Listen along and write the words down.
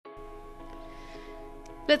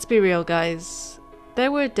Let's be real, guys. There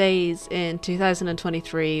were days in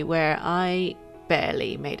 2023 where I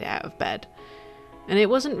barely made it out of bed. And it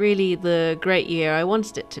wasn't really the great year I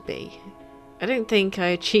wanted it to be. I don't think I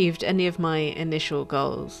achieved any of my initial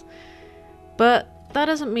goals. But that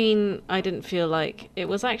doesn't mean I didn't feel like it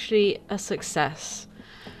was actually a success.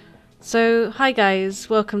 So, hi guys,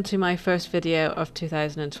 welcome to my first video of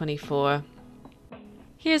 2024.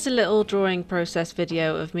 Here's a little drawing process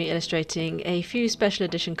video of me illustrating a few special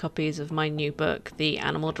edition copies of my new book, The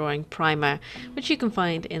Animal Drawing Primer, which you can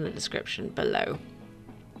find in the description below.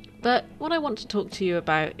 But what I want to talk to you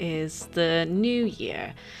about is the new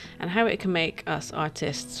year and how it can make us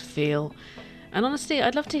artists feel. And honestly,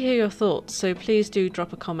 I'd love to hear your thoughts, so please do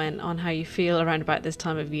drop a comment on how you feel around about this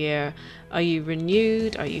time of year. Are you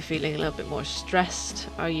renewed? Are you feeling a little bit more stressed?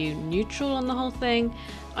 Are you neutral on the whole thing?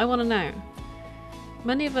 I want to know.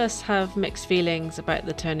 Many of us have mixed feelings about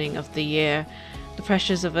the turning of the year, the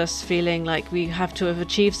pressures of us feeling like we have to have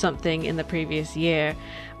achieved something in the previous year,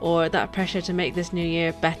 or that pressure to make this new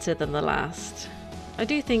year better than the last. I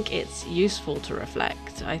do think it's useful to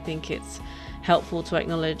reflect. I think it's helpful to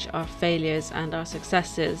acknowledge our failures and our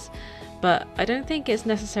successes, but I don't think it's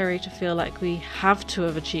necessary to feel like we have to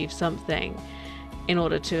have achieved something in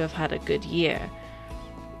order to have had a good year.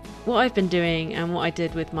 What I've been doing and what I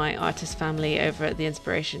did with my artist family over at the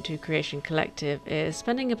Inspiration to Creation Collective is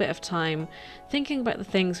spending a bit of time thinking about the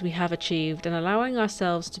things we have achieved and allowing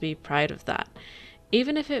ourselves to be proud of that,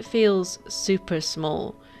 even if it feels super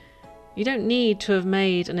small. You don't need to have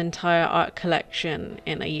made an entire art collection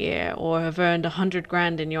in a year or have earned 100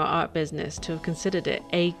 grand in your art business to have considered it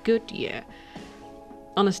a good year.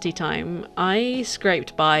 Honesty time, I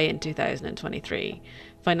scraped by in 2023.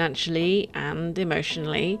 Financially and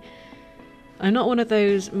emotionally. I'm not one of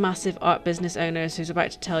those massive art business owners who's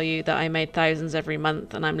about to tell you that I made thousands every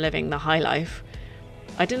month and I'm living the high life.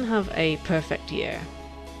 I didn't have a perfect year.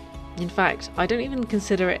 In fact, I don't even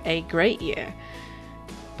consider it a great year.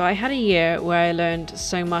 But I had a year where I learned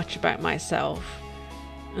so much about myself.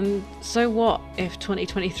 And so what if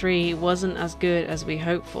 2023 wasn't as good as we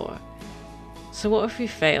hoped for? So what if we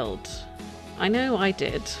failed? I know I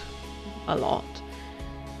did. A lot.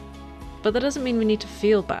 But that doesn't mean we need to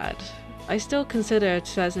feel bad. I still consider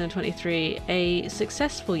 2023 a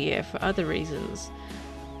successful year for other reasons.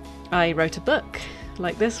 I wrote a book,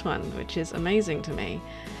 like this one, which is amazing to me.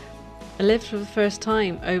 I lived for the first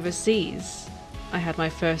time overseas. I had my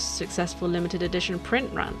first successful limited edition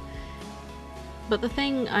print run. But the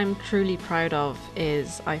thing I'm truly proud of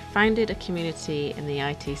is I founded a community in the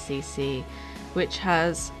ITCC which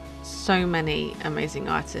has so many amazing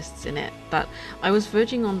artists in it that I was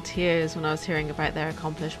verging on tears when I was hearing about their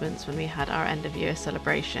accomplishments when we had our end of year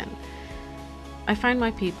celebration. I found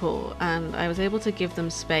my people and I was able to give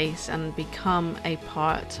them space and become a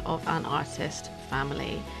part of an artist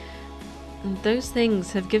family. And those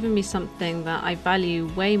things have given me something that I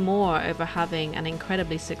value way more over having an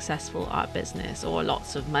incredibly successful art business or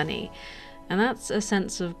lots of money, and that's a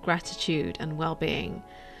sense of gratitude and well-being.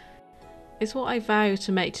 It's what I vow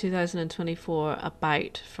to make 2024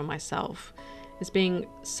 about for myself, is being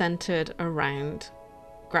centered around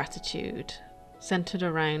gratitude, centered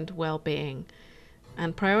around well-being,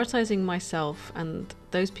 and prioritizing myself and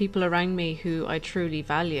those people around me who I truly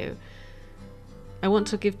value. I want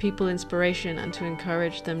to give people inspiration and to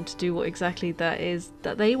encourage them to do what exactly that is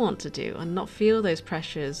that they want to do and not feel those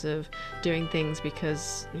pressures of doing things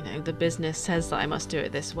because, the business says that I must do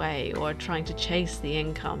it this way, or trying to chase the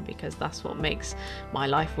income because that's what makes my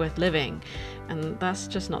life worth living. And that's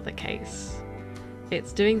just not the case.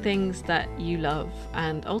 It's doing things that you love,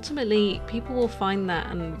 and ultimately people will find that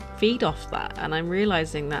and feed off that. And I'm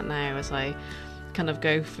realizing that now as I kind of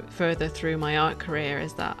go further through my art career,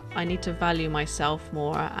 is that I need to value myself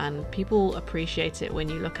more, and people appreciate it when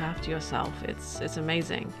you look after yourself. It's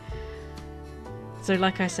amazing. So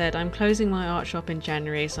like I said, I'm closing my art shop in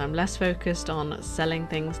January, so I'm less focused on selling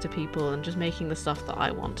things to people and just making the stuff that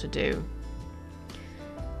I want to do.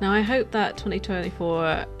 Now I hope that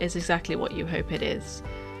 2024 is exactly what you hope it is.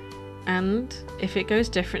 And if it goes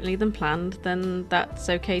differently than planned, then that's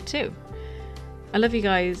okay too. I love you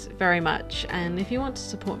guys very much, and if you want to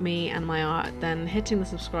support me and my art, then hitting the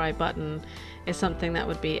subscribe button is something that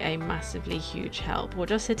would be a massively huge help, or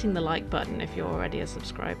just hitting the like button if you're already a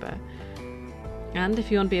subscriber. And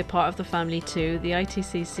if you want to be a part of the family too, the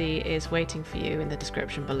ITCC is waiting for you in the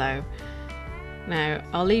description below. Now,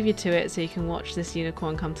 I'll leave you to it so you can watch this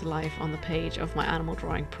unicorn come to life on the page of my animal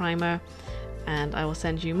drawing primer, and I will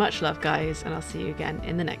send you much love guys, and I'll see you again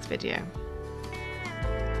in the next video.